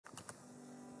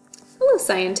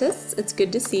scientists, it's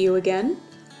good to see you again.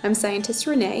 I'm scientist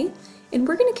Renee, and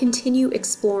we're going to continue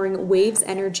exploring Waves,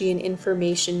 Energy, and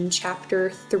Information, Chapter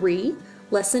 3,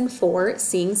 Lesson 4,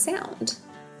 Seeing Sound.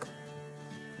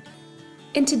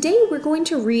 And today we're going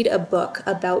to read a book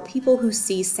about people who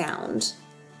see sound.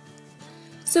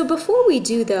 So before we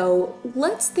do though,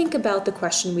 let's think about the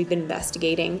question we've been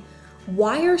investigating.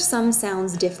 Why are some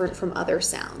sounds different from other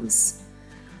sounds?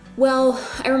 Well,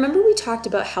 I remember we talked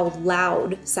about how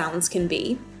loud sounds can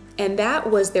be, and that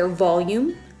was their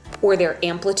volume or their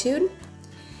amplitude.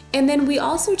 And then we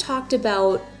also talked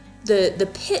about the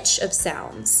pitch of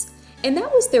sounds, and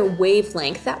that was their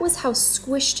wavelength. That was how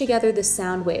squished together the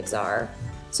sound waves are.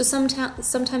 So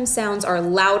sometimes sounds are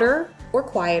louder or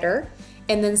quieter,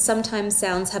 and then sometimes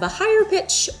sounds have a higher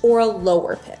pitch or a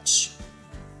lower pitch.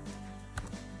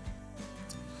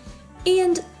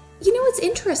 And you know what's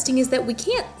interesting is that we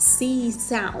can't see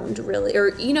sound really,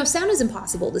 or sound is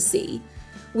impossible to see.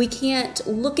 We can't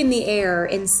look in the air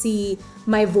and see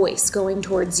my voice going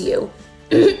towards you.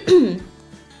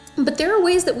 But there are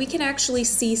ways that we can actually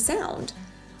see sound.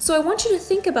 So I want you to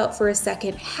think about for a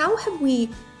second, how have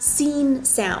we seen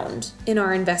sound in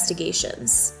our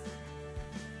investigations?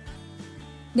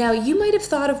 Now, you might have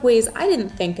thought of ways I didn't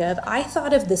think of. I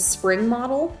thought of the spring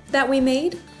model that we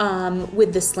made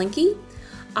with the slinky.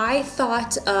 I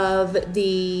thought of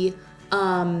the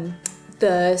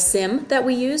sim that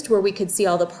we used where we could see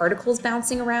all the particles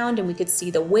bouncing around and we could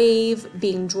see the wave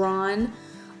being drawn.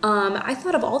 I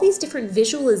thought of all these different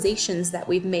visualizations that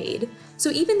we've made. So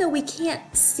even though we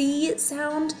can't see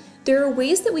sound, there are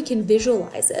ways that we can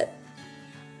visualize it.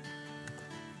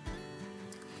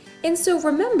 And so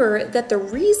remember that the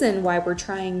reason why we're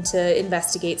trying to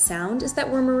investigate sound is that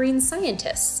we're marine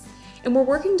scientists, and we're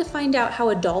working to find out how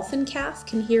a dolphin calf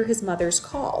can hear his mother's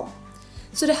call.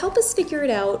 So to help us figure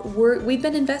it out, we've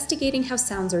been investigating how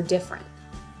sounds are different.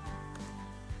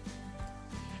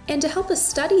 And to help us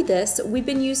study this, we've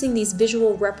been using these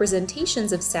visual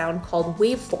representations of sound called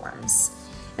waveforms.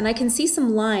 And I can see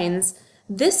some lines.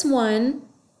 This one,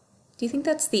 do you think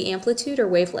that's the amplitude or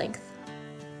wavelength?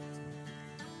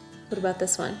 What about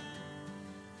this one?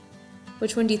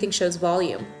 Which one do you think shows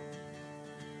volume?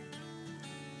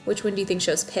 Which one do you think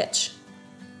shows pitch?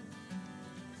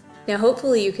 Now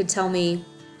hopefully you could tell me,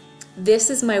 this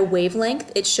is my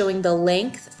wavelength. It's showing the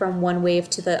length from one wave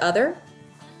to the other.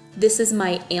 This is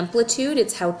my amplitude.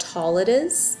 It's how tall it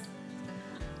is.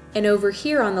 And over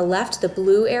here on the left, the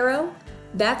blue arrow,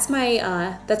 that's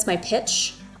my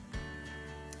pitch.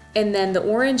 And then the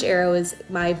orange arrow is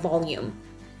my volume.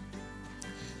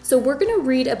 So we're going to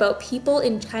read about people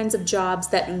in kinds of jobs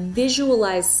that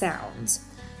visualize sounds.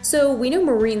 So we know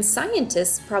marine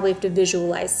scientists probably have to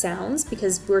visualize sounds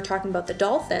because we're talking about the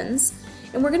dolphins,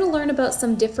 and we're going to learn about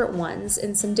some different ones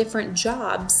and some different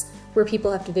jobs where people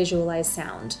have to visualize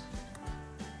sound.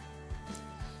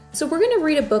 So we're going to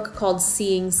read a book called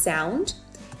Seeing Sound,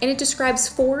 and it describes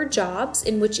 4 jobs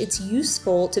in which it's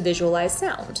useful to visualize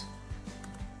sound.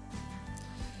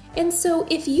 And so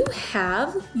if you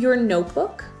have your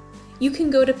notebook, you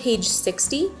can go to page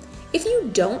 60. If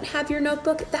you don't have your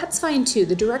notebook, that's fine too.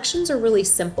 The directions are really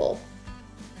simple.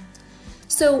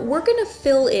 So we're going to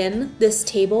fill in this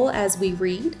table as we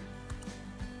read.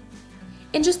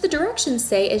 And just the directions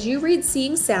say, as you read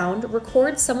Seeing Sound,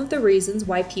 record some of the reasons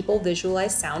why people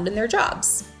visualize sound in their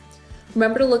jobs.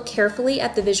 Remember to look carefully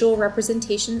at the visual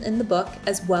representation in the book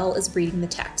as well as reading the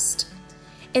text.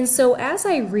 And so as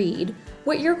I read,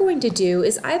 what you're going to do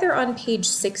is either on page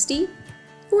 60,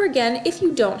 or again, if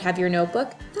you don't have your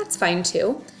notebook, that's fine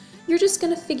too. You're just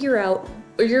going to figure out,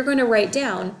 or you're going to write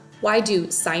down, why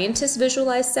do scientists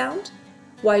visualize sound?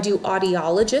 Why do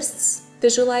audiologists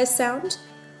visualize sound?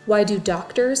 Why do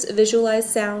doctors visualize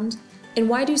sound? And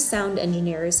why do sound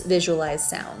engineers visualize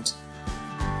sound?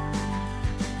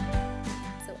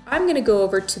 So I'm going to go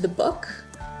over to the book.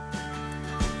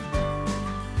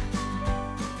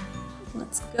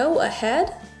 Let's go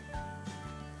ahead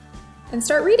and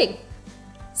start reading.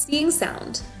 Seeing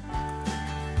Sound.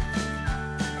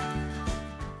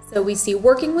 So we see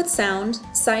working with sound,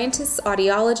 scientists,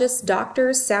 audiologists,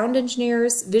 doctors, sound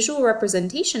engineers, visual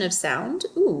representation of sound,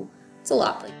 ooh, it's a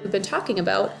lot like we've been talking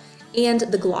about, and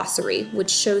the glossary,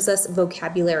 which shows us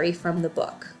vocabulary from the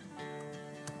book.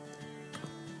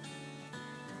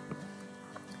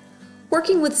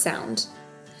 Working with sound.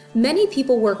 Many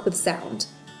people work with sound.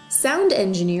 Sound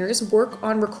engineers work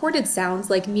on recorded sounds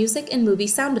like music and movie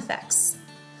sound effects.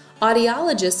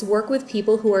 Audiologists work with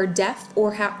people who are deaf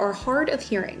or are hard of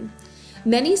hearing.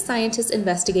 Many scientists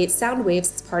investigate sound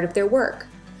waves as part of their work.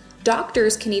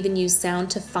 Doctors can even use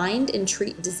sound to find and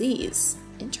treat disease.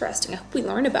 Interesting. I hope we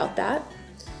learn about that.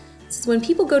 It says, when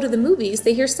people go to the movies,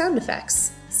 they hear sound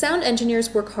effects. Sound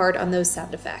engineers work hard on those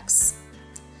sound effects.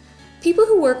 People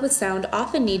who work with sound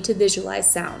often need to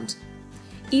visualize sound.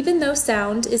 Even though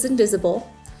sound is invisible,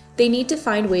 they need to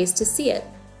find ways to see it.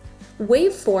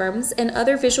 Waveforms and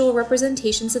other visual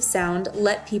representations of sound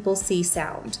let people see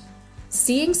sound.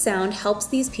 Seeing sound helps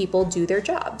these people do their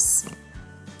jobs.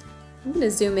 I'm going to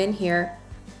zoom in here.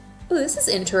 Oh, this is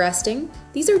interesting.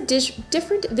 These are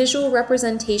different visual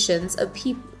representations of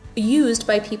used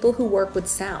by people who work with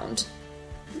sound.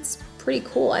 It's pretty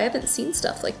cool. I haven't seen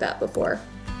stuff like that before.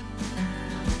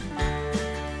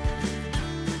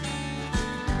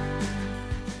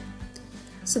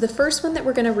 So the first one that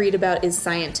we're going to read about is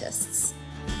scientists.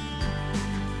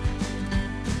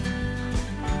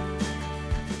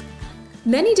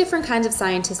 Many different kinds of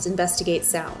scientists investigate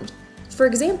sound. For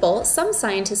example, some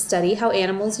scientists study how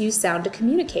animals use sound to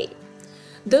communicate.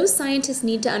 Those scientists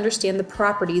need to understand the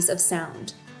properties of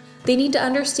sound. They need to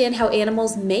understand how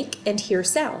animals make and hear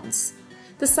sounds.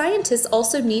 The scientists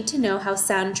also need to know how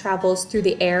sound travels through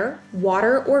the air,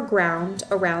 water, or ground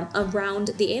around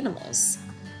the animals.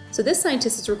 So this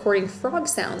scientist is recording frog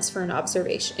sounds for an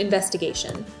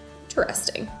investigation.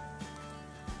 Interesting.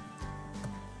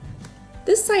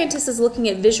 This scientist is looking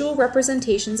at visual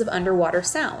representations of underwater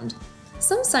sound.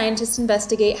 Some scientists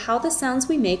investigate how the sounds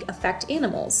we make affect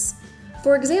animals.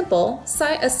 For example,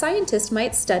 a scientist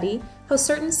might study how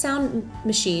certain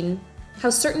machine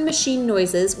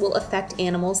noises will affect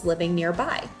animals living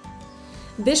nearby.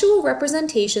 Visual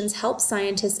representations help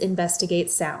scientists investigate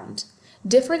sound.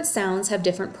 Different sounds have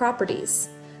different properties.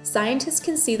 Scientists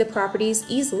can see the properties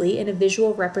easily in a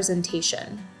visual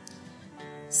representation.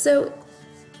 So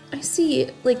I see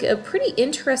like a pretty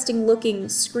interesting looking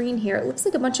screen here. It looks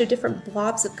like a bunch of different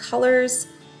blobs of colors.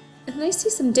 And then I see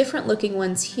some different looking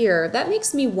ones here. That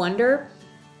makes me wonder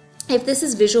if this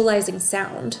is visualizing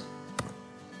sound.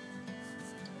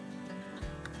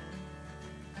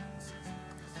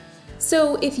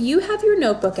 So if you have your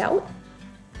notebook out,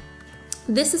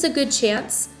 this is a good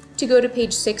chance to go to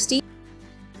page 60.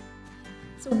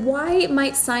 So why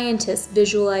might scientists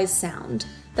visualize sound?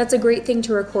 That's a great thing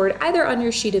to record either on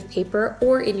your sheet of paper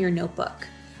or in your notebook.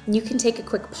 And you can take a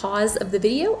quick pause of the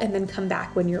video and then come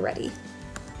back when you're ready.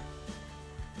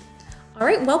 All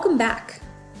right, welcome back.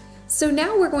 So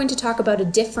now we're going to talk about a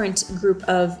different group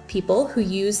of people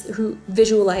who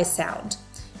visualize sound.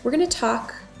 We're going to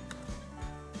talk,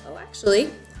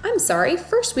 I'm sorry,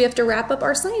 first we have to wrap up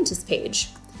our scientist page.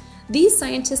 These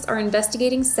scientists are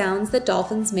investigating sounds that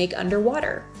dolphins make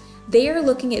underwater. They are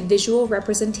looking at visual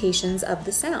representations of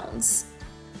the sounds.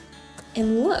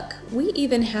 And look, we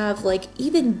even have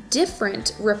even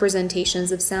different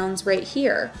representations of sounds right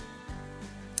here.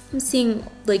 I'm seeing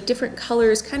like different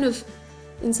colors kind of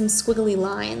in some squiggly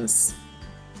lines.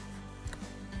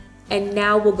 And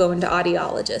now we'll go into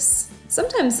audiologists.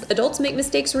 Sometimes adults make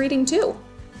mistakes reading too.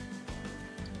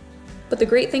 But the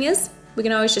great thing is, we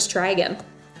can always just try again.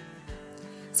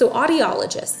 So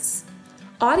audiologists.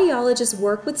 Audiologists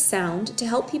work with sound to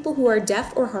help people who are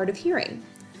deaf or hard of hearing.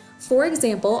 For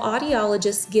example,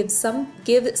 audiologists give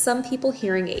some people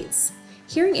hearing aids.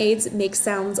 Hearing aids make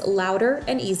sounds louder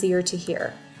and easier to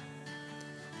hear.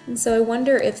 And so I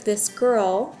wonder if this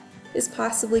girl is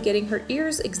possibly getting her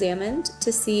ears examined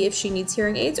to see if she needs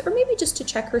hearing aids, or maybe just to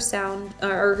check her sound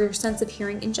or her sense of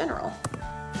hearing in general.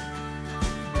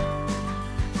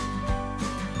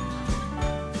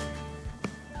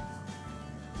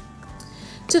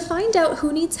 To find out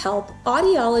who needs help,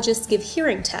 audiologists give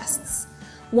hearing tests.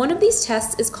 One of these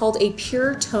tests is called a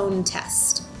pure tone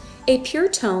test. A pure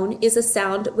tone is a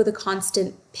sound with a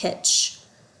constant pitch.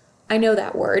 I know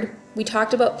that word. We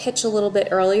talked about pitch a little bit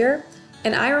earlier,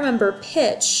 and I remember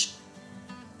pitch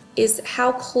is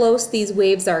how close these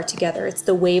waves are together. It's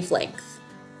the wavelength.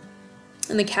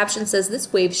 And the caption says this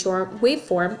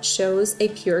waveform shows a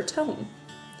pure tone.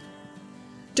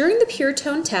 During the pure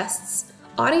tone tests,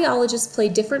 audiologists play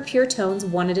different pure tones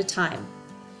one at a time.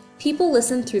 People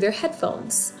listen through their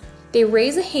headphones. They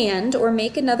raise a hand or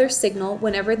make another signal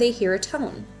whenever they hear a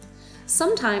tone.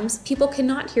 Sometimes people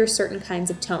cannot hear certain kinds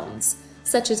of tones,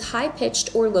 such as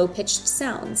high-pitched or low-pitched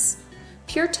sounds.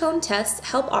 Pure tone tests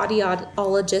help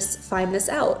audiologists find this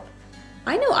out.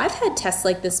 I know I've had tests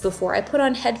like this before. I put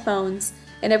on headphones,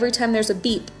 and every time there's a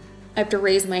beep, I have to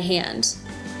raise my hand.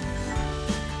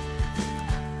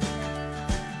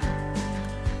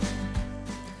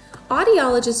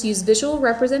 Audiologists use visual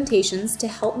representations to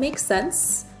help make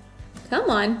sense of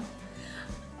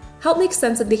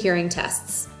the hearing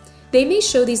tests. They may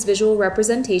show these visual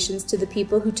representations to the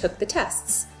people who took the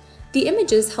tests. The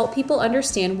images help people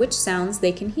understand which sounds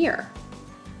they can hear.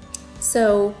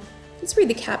 So Let's read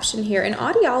the caption here. An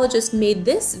audiologist made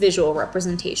this visual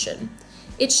representation.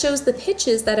 It shows the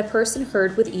pitches that a person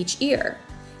heard with each ear.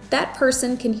 That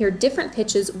person can hear different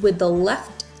pitches with the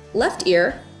left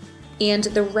ear and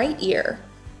the right ear.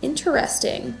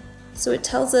 Interesting. So it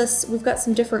tells us we've got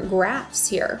some different graphs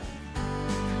here.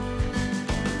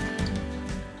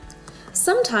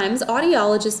 Sometimes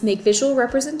audiologists make visual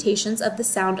representations of the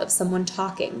sound of someone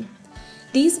talking.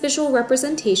 These visual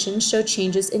representations show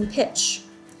changes in pitch.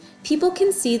 People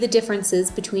can see the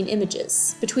differences between the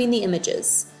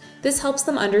images. This helps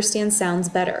them understand sounds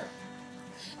better.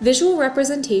 Visual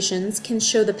representations can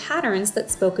show the patterns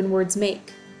that spoken words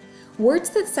make.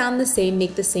 Words that sound the same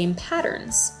make the same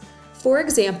patterns. For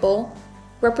example,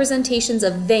 representations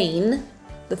of vein,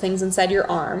 the things inside your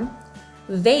arm,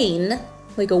 vein,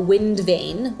 like a wind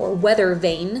vane or weather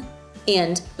vane,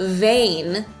 and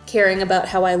vain, caring about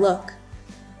how I look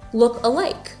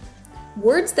alike.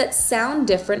 Words that sound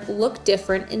different look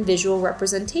different in visual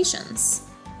representations.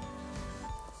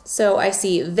 So I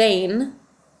see vein,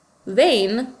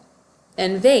 vein,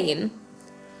 and vein,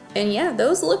 and yeah,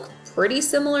 those look pretty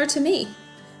similar to me.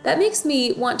 That makes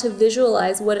me want to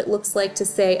visualize what it looks like to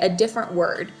say a different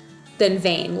word than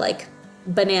vein, like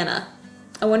banana.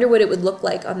 I wonder what it would look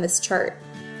like on this chart.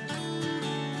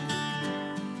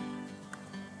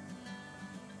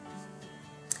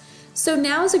 So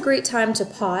now is a great time to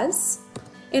pause,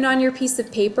 and on your piece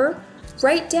of paper,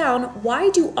 write down, why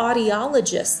do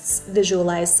audiologists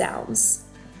visualize sounds?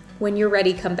 When you're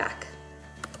ready, come back.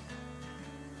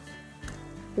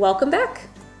 Welcome back.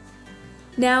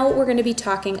 Now we're going to be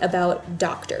talking about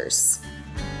doctors.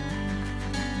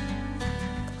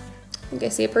 I think I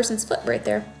see a person's foot right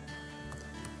there.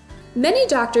 Many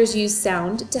doctors use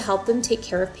sound to help them take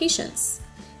care of patients.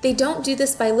 They don't do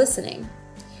this by listening.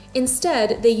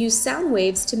 Instead, they use sound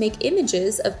waves to make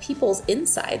images of people's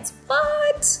insides.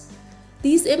 What?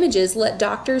 These images let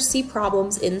doctors see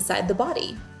problems inside the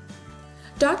body.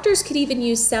 Doctors could even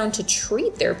use sound to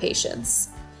treat their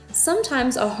patients.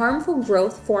 Sometimes a harmful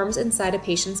growth forms inside a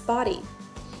patient's body.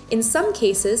 In some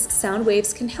cases, sound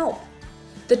waves can help.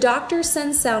 The doctor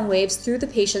sends sound waves through the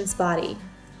patient's body.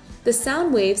 The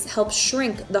sound waves help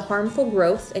shrink the harmful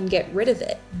growth and get rid of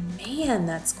it. Man,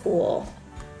 that's cool.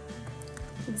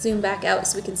 Let's zoom back out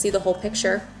so we can see the whole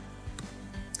picture.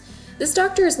 This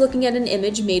doctor is looking at an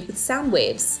image made with sound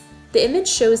waves. The image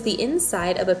shows the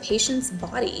inside of a patient's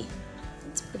body.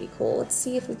 That's pretty cool. Let's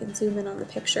see if we can zoom in on the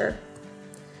picture.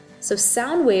 So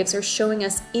sound waves are showing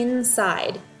us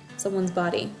inside someone's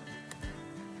body.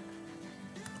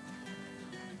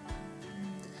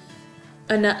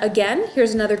 And again,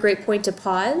 here's another great point to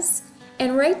pause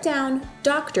and write down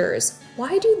doctors.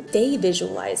 Why do they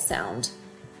visualize sound?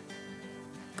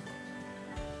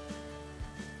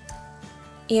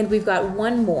 And we've got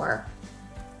one more.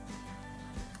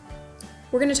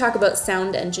 We're going to talk about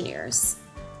sound engineers.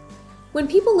 When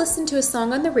people listen to a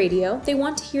song on the radio, they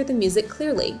want to hear the music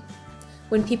clearly.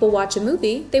 When people watch a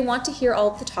movie, they want to hear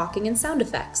all of the talking and sound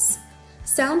effects.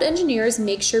 Sound engineers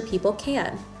make sure people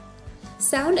can.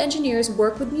 Sound engineers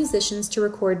work with musicians to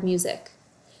record music.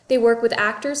 They work with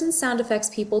actors and sound effects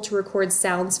people to record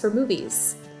sounds for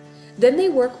movies. Then they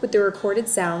work with the recorded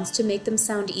sounds to make them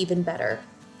sound even better.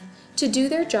 To do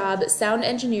their job, sound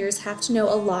engineers have to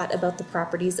know a lot about the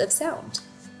properties of sound.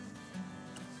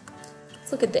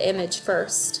 Let's look at the image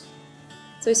first.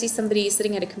 So I see somebody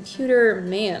sitting at a computer.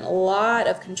 Man, a lot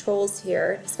of controls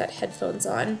here. He's got headphones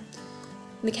on. And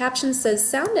the caption says,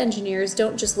 sound engineers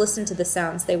don't just listen to the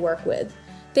sounds they work with.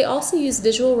 They also use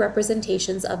visual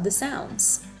representations of the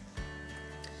sounds.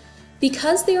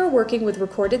 Because they are working with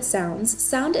recorded sounds,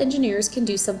 sound engineers can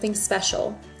do something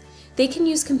special. They can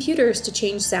use computers to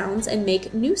change sounds and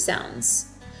make new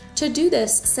sounds. To do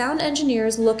this, sound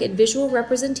engineers look at visual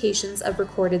representations of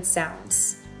recorded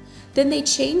sounds. Then they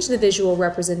change the visual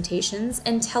representations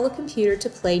and tell a computer to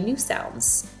play the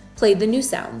new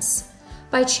sounds.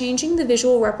 By changing the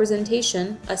visual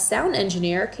representation, a sound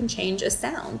engineer can change a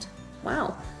sound.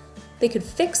 Wow. They could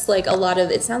fix like a lot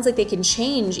of, it sounds like they can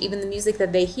change even the music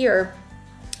that they hear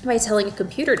by telling a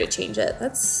computer to change it.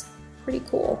 That's pretty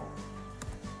cool.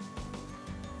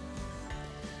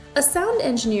 A sound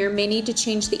engineer may need to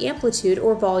change the amplitude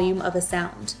or volume of a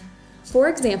sound. For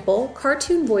example,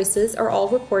 cartoon voices are all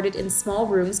recorded in small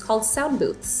rooms called sound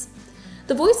booths.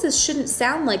 The voices shouldn't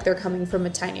sound like they're coming from a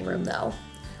tiny room though.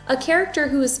 A character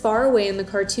who is far away in the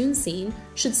cartoon scene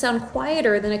should sound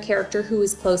quieter than a character who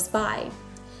is close by.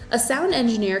 A sound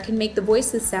engineer can make the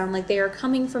voices sound like they are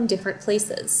coming from different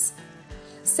places.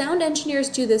 Sound engineers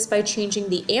do this by changing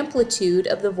the amplitude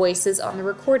of the voices on the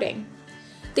recording.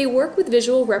 They work with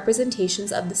visual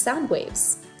representations of the sound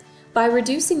waves. By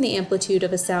reducing the amplitude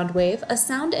of a sound wave, a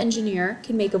sound engineer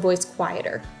can make a voice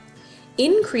quieter.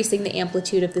 Increasing the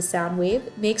amplitude of the sound wave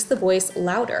makes the voice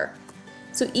louder.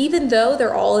 So even though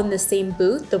they're all in the same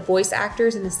booth, the voice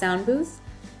actors in the sound booth,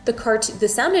 the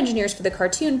sound engineers for the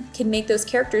cartoon can make those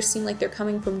characters seem like they're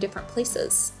coming from different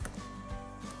places.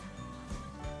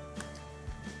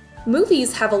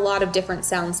 Movies have a lot of different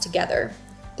sounds together.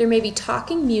 There may be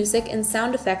talking, music, and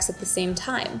sound effects at the same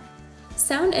time.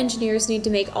 Sound engineers need to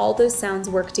make all those sounds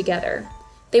work together.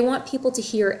 They want people to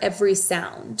hear every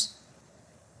sound.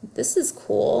 This is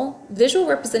cool. Visual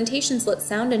representations let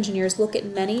sound engineers look at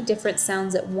many different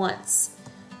sounds at once.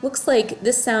 Looks like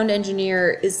this sound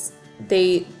engineer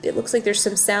it looks like there's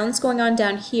some sounds going on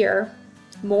down here,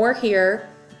 more here,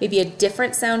 maybe a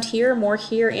different sound here, more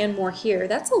here, and more here.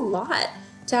 That's a lot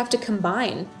to have to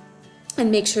combine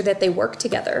and make sure that they work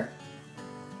together.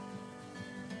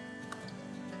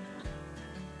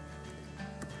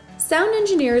 Sound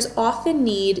engineers often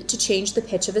need to change the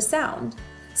pitch of a sound.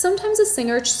 Sometimes a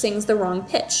singer sings the wrong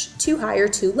pitch, too high or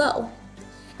too low.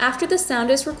 After the sound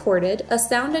is recorded, a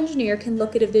sound engineer can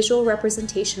look at a visual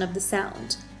representation of the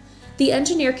sound. The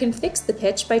engineer can fix the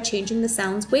pitch by changing the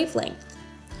sound's wavelength.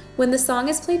 When the song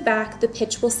is played back, the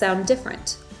pitch will sound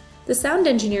different. The sound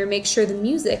engineer makes sure the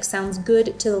music sounds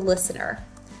good to the listener.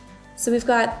 So we've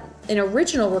got an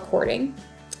original recording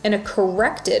and a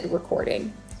corrected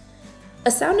recording.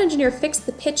 A sound engineer fixed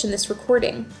the pitch in this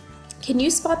recording. Can you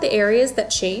spot the areas that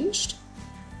changed?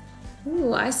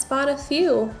 Ooh, I spot a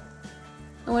few.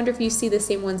 I wonder if you see the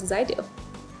same ones as I do.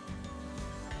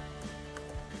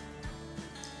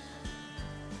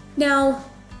 Now,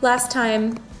 last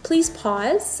time, please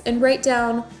pause and write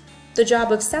down the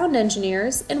job of sound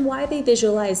engineers and why they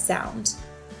visualize sound.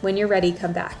 When you're ready,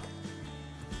 come back.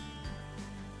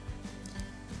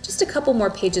 Just a couple more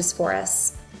pages for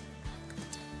us.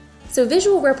 So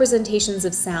visual representations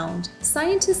of sound.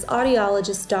 Scientists,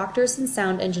 audiologists, doctors, and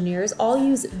sound engineers all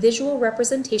use visual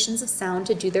representations of sound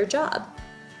to do their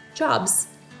jobs.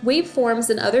 Waveforms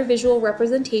and other visual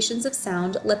representations of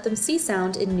sound let them see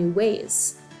sound in new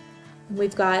ways.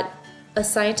 We've got a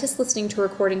scientist listening to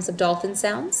recordings of dolphin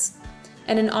sounds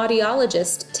and an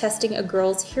audiologist testing a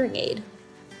girl's hearing aid.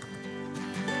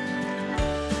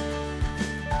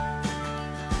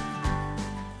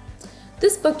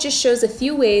 This book just shows a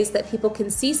few ways that people can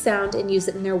see sound and use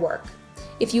it in their work.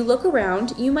 If you look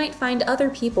around, you might find other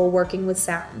people working with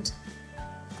sound.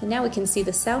 And now we can see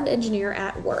the sound engineer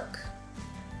at work.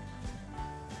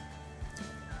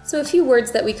 So a few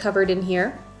words that we covered in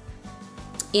here: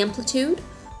 amplitude,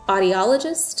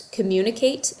 audiologist,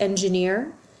 communicate,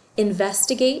 engineer,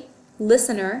 investigate,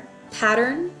 listener,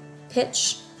 pattern,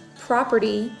 pitch,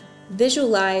 property,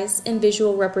 visualize, and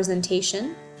visual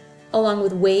representation, along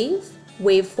with wave,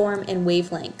 waveform, and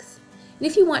wavelength. And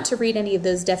if you want to read any of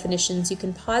those definitions, you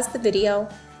can pause the video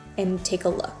and take a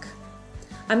look.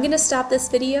 I'm going to stop this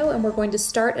video and we're going to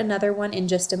start another one in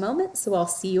just a moment, so I'll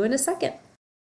see you in a second.